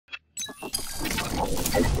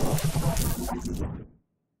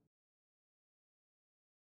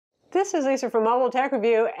This is Lisa from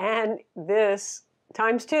MobileTechReview, and this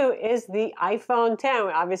 ×2 is the iPhone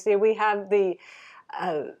X. Obviously, we have the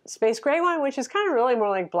space gray one, which is kind of really more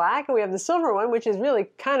like black, and we have the silver one, which is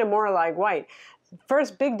really kind of more like white.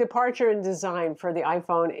 First big departure in design for the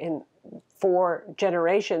iPhone in 4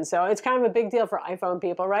 generations. So it's kind of a big deal for iPhone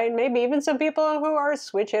people, right? And maybe even some people who are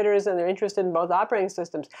switch hitters and they're interested in both operating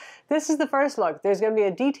systems. This is the first look. There's going to be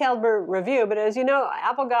a detailed review, but as you know,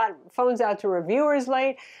 Apple got phones out to reviewers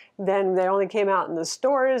late. Then they only came out in the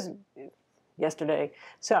stores yesterday.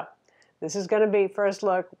 So this is going to be first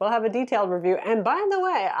look. We'll have a detailed review. And by the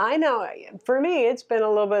way, I know for me, it's been a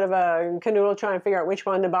little bit of a canoodle trying to figure out which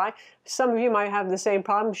one to buy. Some of you might have the same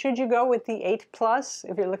problem. Should you go with the 8 Plus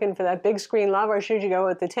if you're looking for that big screen love, or should you go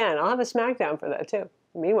with the 10? I'll have a smackdown for that too.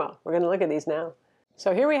 Meanwhile, we're going to look at these now.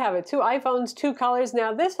 So here we have it, 2 iPhones, 2 colors.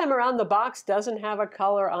 Now this time around, the box doesn't have a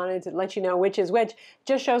color on it to let you know which is which.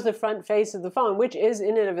 Just shows the front face of the phone, which is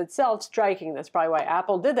in and of itself striking. That's probably why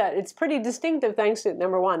Apple did that. It's pretty distinctive thanks to,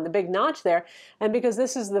 number one, the big notch there, and because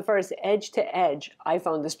this is the first edge-to-edge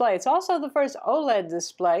iPhone display. It's also the first OLED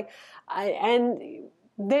display, and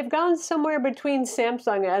they've gone somewhere between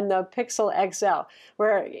Samsung and the Pixel XL,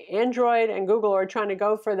 where Android and Google are trying to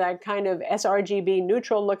go for that kind of sRGB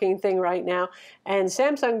neutral looking thing right now. And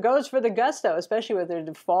Samsung goes for the gusto, especially with their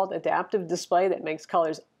default adaptive display that makes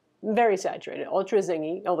colors very saturated, ultra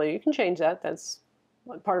zingy, although you can change that. That's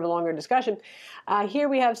part of a longer discussion. Here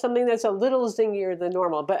we have something that's a little zingier than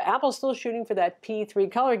normal, but Apple's still shooting for that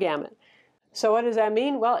P3 color gamut. So what does that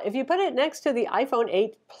mean? Well, if you put it next to the iPhone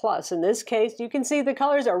 8 Plus, in this case, you can see the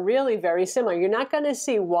colors are really very similar. You're not going to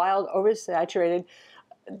see wild, oversaturated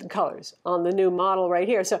colors on the new model right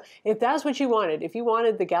here. So if that's what you wanted, if you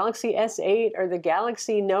wanted the Galaxy S8 or the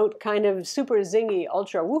Galaxy Note kind of super zingy,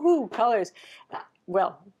 ultra woohoo colors,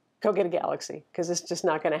 well, go get a Galaxy, because it's just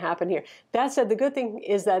not going to happen here. That said, the good thing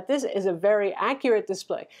is that this is a very accurate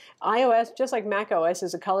display. iOS, just like macOS,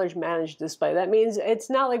 is a colors managed display. That means it's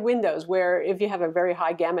not like Windows, where if you have a very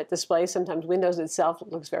high gamut display, sometimes Windows itself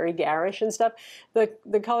looks very garish and stuff.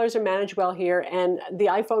 The colors are managed well here, and the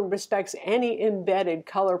iPhone respects any embedded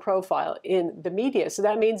color profile in the media. So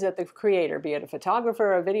that means that the creator, be it a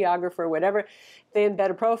photographer, a videographer, whatever, they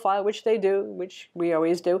embed a profile, which they do, which we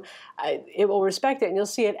always do, it will respect it, and you'll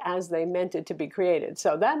see it as they meant it to be created.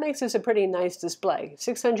 So that makes this a pretty nice display.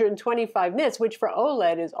 625 nits, which for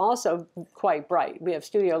OLED is also quite bright. We have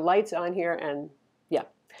studio lights on here, and yeah.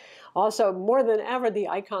 Also, more than ever, the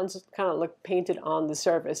icons kind of look painted on the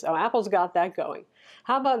surface. So Apple's got that going.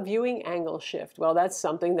 How about viewing angle shift? Well, that's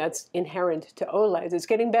something that's inherent to OLEDs. It's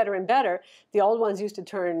getting better and better. The old ones used to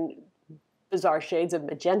turn bizarre shades of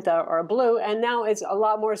magenta or blue, and now it's a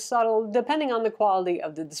lot more subtle depending on the quality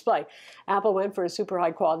of the display. Apple went for a super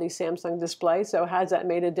high quality Samsung display, so has that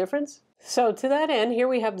made a difference? So to that end, here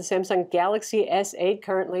we have the Samsung Galaxy S8,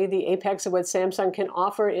 currently the apex of what Samsung can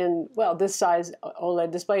offer in, well, this size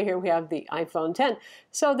OLED display. Here we have the iPhone X.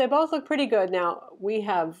 So they both look pretty good. Now, we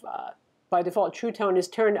have by default, True Tone is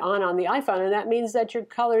turned on the iPhone, and that means that your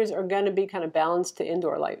colors are going to be kind of balanced to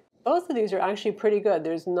indoor light. Both of these are actually pretty good.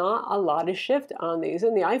 There's not a lot of shift on these,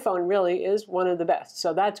 and the iPhone really is one of the best,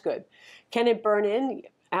 so that's good. Can it burn in?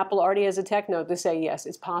 Apple already has a tech note to say, yes,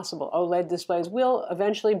 it's possible. OLED displays will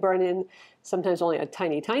eventually burn in, sometimes only a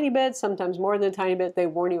tiny, tiny bit, sometimes more than a tiny bit. They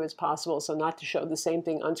warn you it's possible, so not to show the same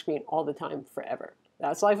thing on screen all the time forever.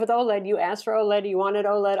 That's life with OLED. You asked for OLED, you wanted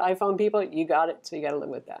OLED, iPhone people, you got it, so you got to live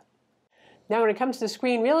with that. Now, when it comes to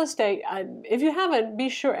screen real estate, if you haven't, be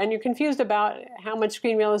sure, and you're confused about how much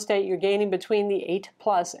screen real estate you're gaining between the 8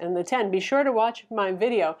 Plus and the 10, be sure to watch my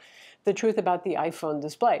video, The Truth About the iPhone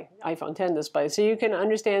Display, iPhone X display, so you can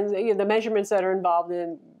understand the measurements that are involved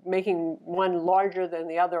in making one larger than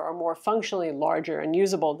the other or more functionally larger and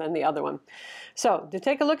usable than the other one. So to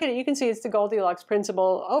take a look at it, you can see it's the Goldilocks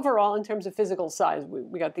principle overall in terms of physical size.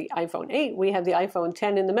 We got the iPhone 8, we have the iPhone X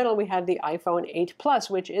in the middle, we have the iPhone 8 Plus,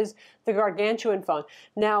 which is the gargantuan phone.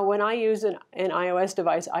 Now, when I use an iOS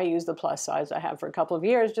device, I use the plus size. I have for a couple of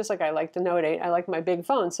years, just like I like the Note 8. I like my big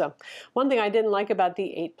phone. So one thing I didn't like about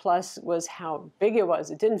the 8 Plus was how big it was.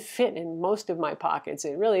 It didn't fit in most of my pockets.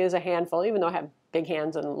 It really is a handful, even though I have big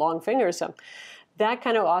hands and long fingers. So that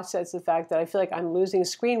kind of offsets the fact that I feel like I'm losing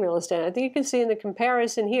screen real estate. I think you can see in the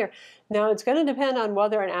comparison here Now, it's going to depend on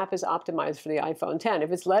whether an app is optimized for the iPhone 10.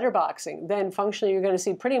 If it's letterboxing, then functionally you're going to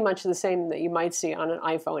see pretty much the same that you might see on an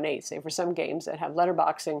iPhone 8, say for some games that have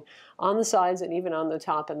letterboxing on the sides and even on the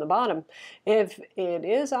top and the bottom. If it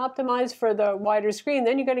is optimized for the wider screen,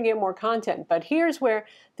 then you're going to get more content. But here's where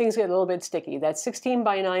things get a little bit sticky. That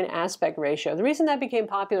 16:9 aspect ratio. The reason that became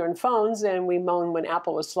popular in phones, and we moaned when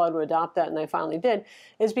Apple was slow to adopt that and they finally did,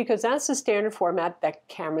 is because that's the standard format that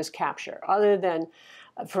cameras capture. Other than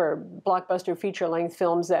for blockbuster feature-length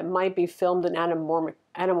films that might be filmed in anamorphic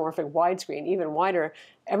widescreen, even wider,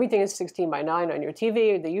 everything is 16:9 on your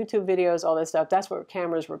TV, the YouTube videos, all that stuff. That's what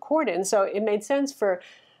cameras record in. So it made sense for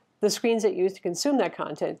the screens that you use to consume that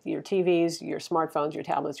content, your TVs, your smartphones, your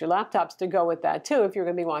tablets, your laptops, to go with that too if you're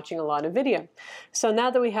going to be watching a lot of video. So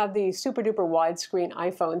now that we have the super-duper widescreen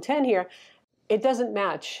iPhone 10 here, it doesn't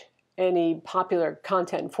match any popular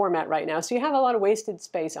content format right now. So you have a lot of wasted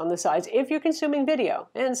space on the sides if you're consuming video.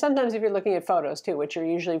 And sometimes if you're looking at photos too, which are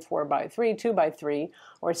usually 4:3, 2:3,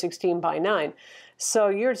 or 16:9. So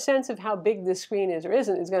your sense of how big this screen is or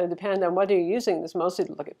isn't is going to depend on whether you're using this mostly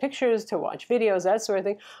to look at pictures, to watch videos, that sort of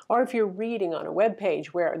thing, or if you're reading on a web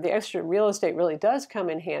page where the extra real estate really does come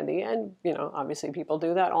in handy. And, you know, obviously people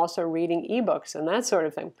do that, also reading ebooks and that sort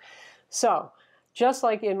of thing. So just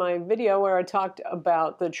like in my video where I talked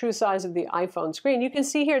about the true size of the iPhone screen, you can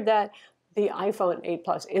see here that the iPhone 8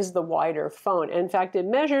 Plus is the wider phone. In fact, I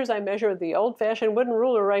measure with the old-fashioned wooden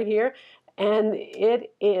ruler right here, and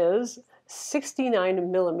it is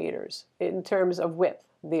 69 millimeters in terms of width,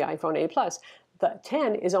 the iPhone 8 Plus. The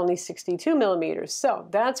 10 is only 62 millimeters, so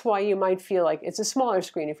that's why you might feel like it's a smaller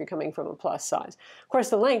screen if you're coming from a plus size. Of course,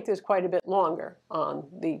 the length is quite a bit longer on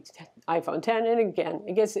the iPhone 10, and again,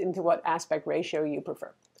 it gets into what aspect ratio you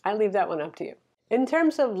prefer. I leave that one up to you. In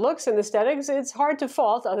terms of looks and aesthetics, it's hard to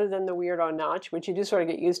fault, other than the weirdo notch, which you do sort of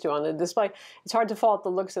get used to on the display, it's hard to fault the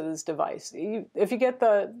looks of this device. If you get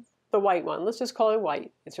the white one, let's just call it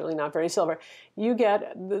white, it's really not very silver, you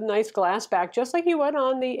get the nice glass back just like you would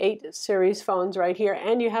on the 8 series phones right here,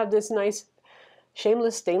 and you have this nice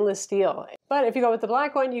shameless stainless steel. But if you go with the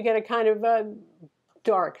black one, you get a kind of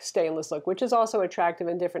dark stainless look, which is also attractive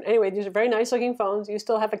and different. Anyway, these are very nice looking phones. You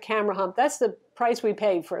still have a camera hump. That's the price we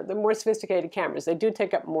pay for the more sophisticated cameras. They do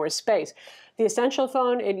take up more space. The Essential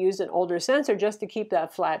phone, it used an older sensor just to keep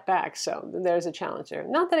that flat back, so there's a challenge there.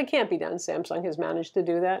 Not that it can't be done. Samsung has managed to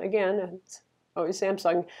do that. Again, it's always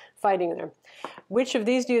Samsung fighting there. Which of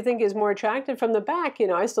these do you think is more attractive from the back? You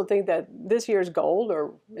know, I still think that this year's gold,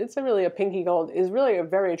 or it's really a pinky gold, is really a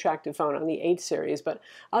very attractive phone on the 8 series. But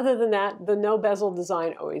other than that, the no bezel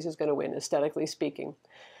design always is going to win, aesthetically speaking.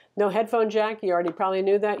 No headphone jack, you already probably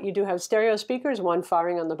knew that. You do have stereo speakers, one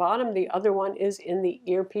firing on the bottom, the other one is in the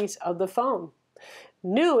earpiece of the phone.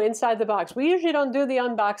 New inside the box. We usually don't do the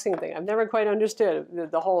unboxing thing. I've never quite understood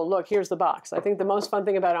the whole look, here's the box. I think the most fun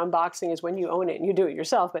thing about unboxing is when you own it and you do it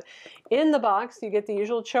yourself. But in the box, you get the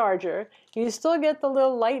usual charger. You still get the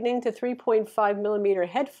little lightning to 3.5 millimeter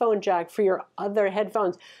headphone jack for your other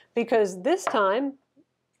headphones, because this time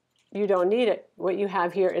you don't need it. What you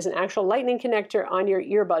have here is an actual lightning connector on your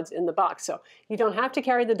earbuds in the box. So you don't have to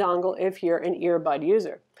carry the dongle if you're an earbud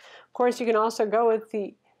user. Of course, you can also go with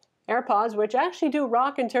the AirPods, which actually do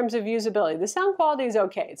rock in terms of usability. The sound quality is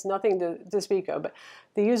okay. It's nothing to speak of, but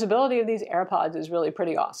the usability of these AirPods is really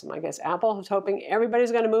pretty awesome. I guess Apple is hoping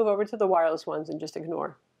everybody's going to move over to the wireless ones and just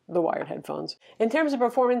ignore the wired headphones. In terms of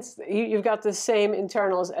performance, you've got the same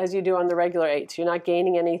internals as you do on the regular 8s. You're not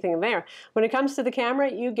gaining anything there. When it comes to the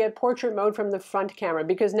camera, you get portrait mode from the front camera,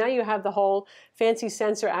 because now you have the whole fancy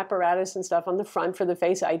sensor apparatus and stuff on the front for the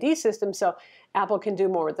Face ID system, so Apple can do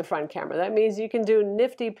more with the front camera. That means you can do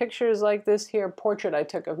nifty pictures like this here portrait I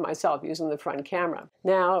took of myself using the front camera.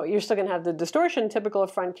 Now, you're still going to have the distortion typical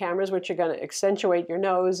of front cameras, which are going to accentuate your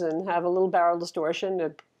nose and have a little barrel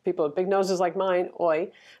distortion. People with big noses like mine, oi.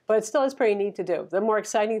 But it still is pretty neat to do. The more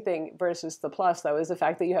exciting thing versus the Plus, though, is the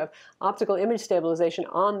fact that you have optical image stabilization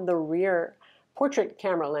on the rear portrait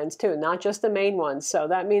camera lens, too, not just the main one. So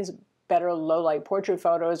that means better low-light portrait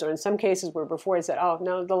photos, or in some cases where before it said, oh,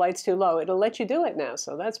 no, the light's too low, it'll let you do it now,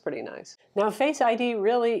 so that's pretty nice. Now, Face ID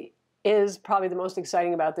really is probably the most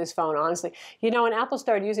exciting about this phone, honestly. You know, when Apple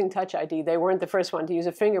started using Touch ID, they weren't the first one to use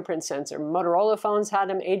a fingerprint sensor. Motorola phones had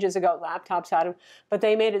them ages ago, laptops had them, but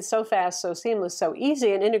they made it so fast, so seamless, so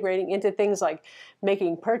easy, and integrating into things like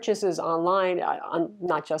making purchases online,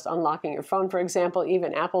 not just unlocking your phone, for example,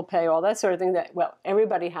 even Apple Pay, all that sort of thing, that, well,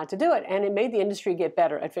 everybody had to do it, and it made the industry get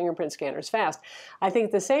better at fingerprint scanners fast. I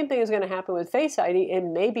think the same thing is going to happen with Face ID. It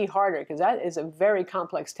may be harder, because that is a very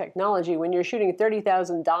complex technology. When you're shooting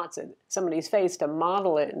 30,000 dots at somebody's face to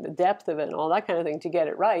model it and the depth of it and all that kind of thing to get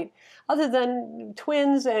it right. Other than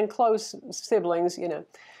twins and close siblings, you know,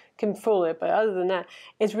 can fool it, but other than that,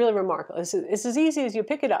 it's really remarkable. It's as easy as you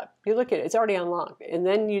pick it up, you look at it, it's already unlocked, and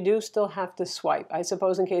then you do still have to swipe, I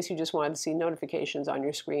suppose, in case you just wanted to see notifications on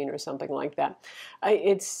your screen or something like that.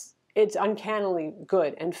 It's uncannily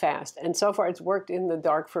good and fast, and so far it's worked in the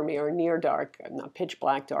dark for me, or near dark, not pitch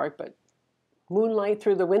black dark, but moonlight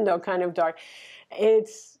through the window kind of dark.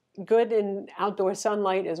 It's good in outdoor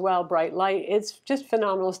sunlight as well, bright light. It's just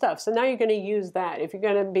phenomenal stuff. So now you're going to use that. If you're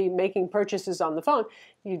going to be making purchases on the phone,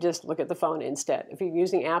 you just look at the phone instead. If you're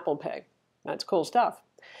using Apple Pay, that's cool stuff.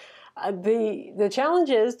 The challenge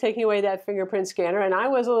is taking away that fingerprint scanner, and I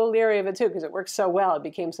was a little leery of it too because it works so well. It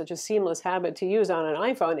became such a seamless habit to use on an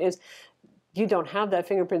iPhone, is you don't have that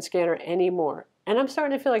fingerprint scanner anymore. And I'm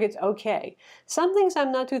starting to feel like it's okay. Some things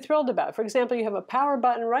I'm not too thrilled about. For example, you have a power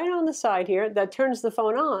button right on the side here that turns the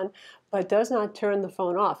phone on, but does not turn the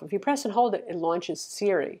phone off. If you press and hold it, it launches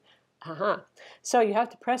Siri. So you have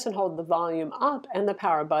to press and hold the volume up and the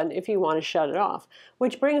power button if you want to shut it off,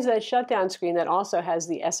 which brings that shutdown screen that also has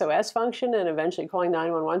the SOS function and eventually calling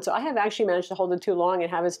 911. So I have actually managed to hold it too long and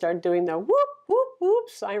have it start doing the whoop, whoop, whoop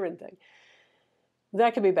siren thing.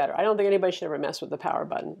 That could be better. I don't think anybody should ever mess with the power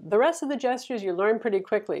button. The rest of the gestures you learn pretty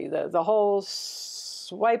quickly. The whole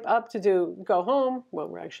swipe up to go home. Well,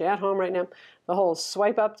 we're actually at home right now. The whole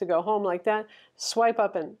swipe up to go home like that. Swipe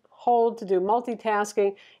up and hold to do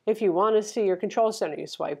multitasking. If you want to see your control center, you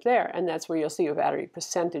swipe there. And that's where you'll see your battery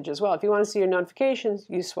percentage as well. If you want to see your notifications,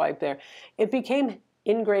 you swipe there. It became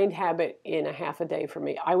ingrained habit in a half a day for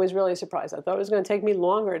me. I was really surprised. I thought it was going to take me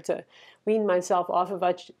longer to wean myself off of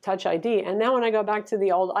Touch ID. And now when I go back to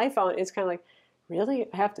the old iPhone, it's kind of like, really?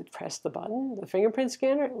 I have to press the button, the fingerprint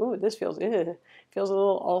scanner? Ooh, this feels a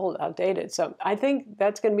little old, outdated. So I think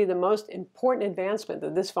that's going to be the most important advancement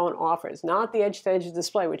that this phone offers, not the edge-to-edge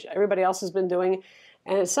display, which everybody else has been doing.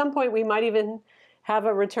 And at some point, we might even have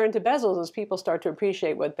a return to bezels as people start to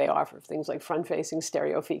appreciate what they offer, things like front-facing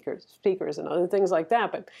stereo speakers and other things like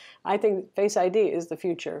that. But I think Face ID is the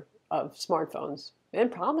future of smartphones,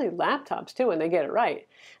 and probably laptops too when they get it right.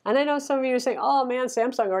 And I know some of you are saying, oh man,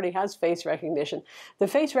 Samsung already has face recognition. The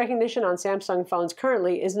face recognition on Samsung phones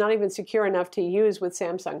currently is not even secure enough to use with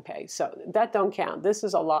Samsung Pay, so that don't count. This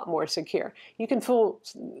is a lot more secure. You can fool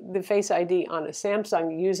the Face ID on a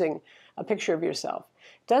Samsung using a picture of yourself.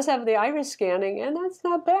 It does have the iris scanning, and that's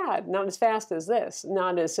not bad. Not as fast as this,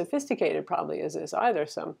 not as sophisticated probably as this either,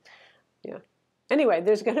 so yeah. Anyway,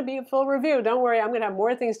 there's going to be a full review. Don't worry, I'm going to have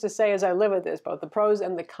more things to say as I live with this, both the pros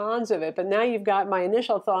and the cons of it. But now you've got my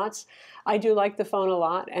initial thoughts. I do like the phone a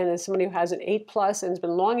lot, and as somebody who has an 8 Plus and has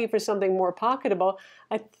been longing for something more pocketable,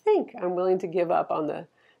 I think I'm willing to give up on the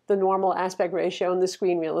normal aspect ratio and the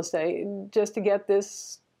screen real estate just to get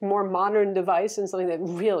this more modern device and something that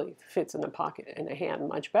really fits in the pocket and a hand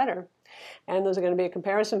much better. And there's going to be a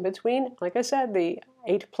comparison between, like I said, the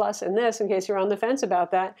 8 Plus and this, in case you're on the fence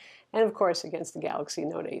about that, and of course against the Galaxy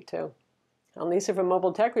Note 8 too. I'm Lisa from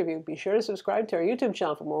Mobile Tech Review. Be sure to subscribe to our YouTube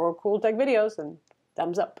channel for more cool tech videos, and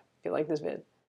thumbs up if you like this vid.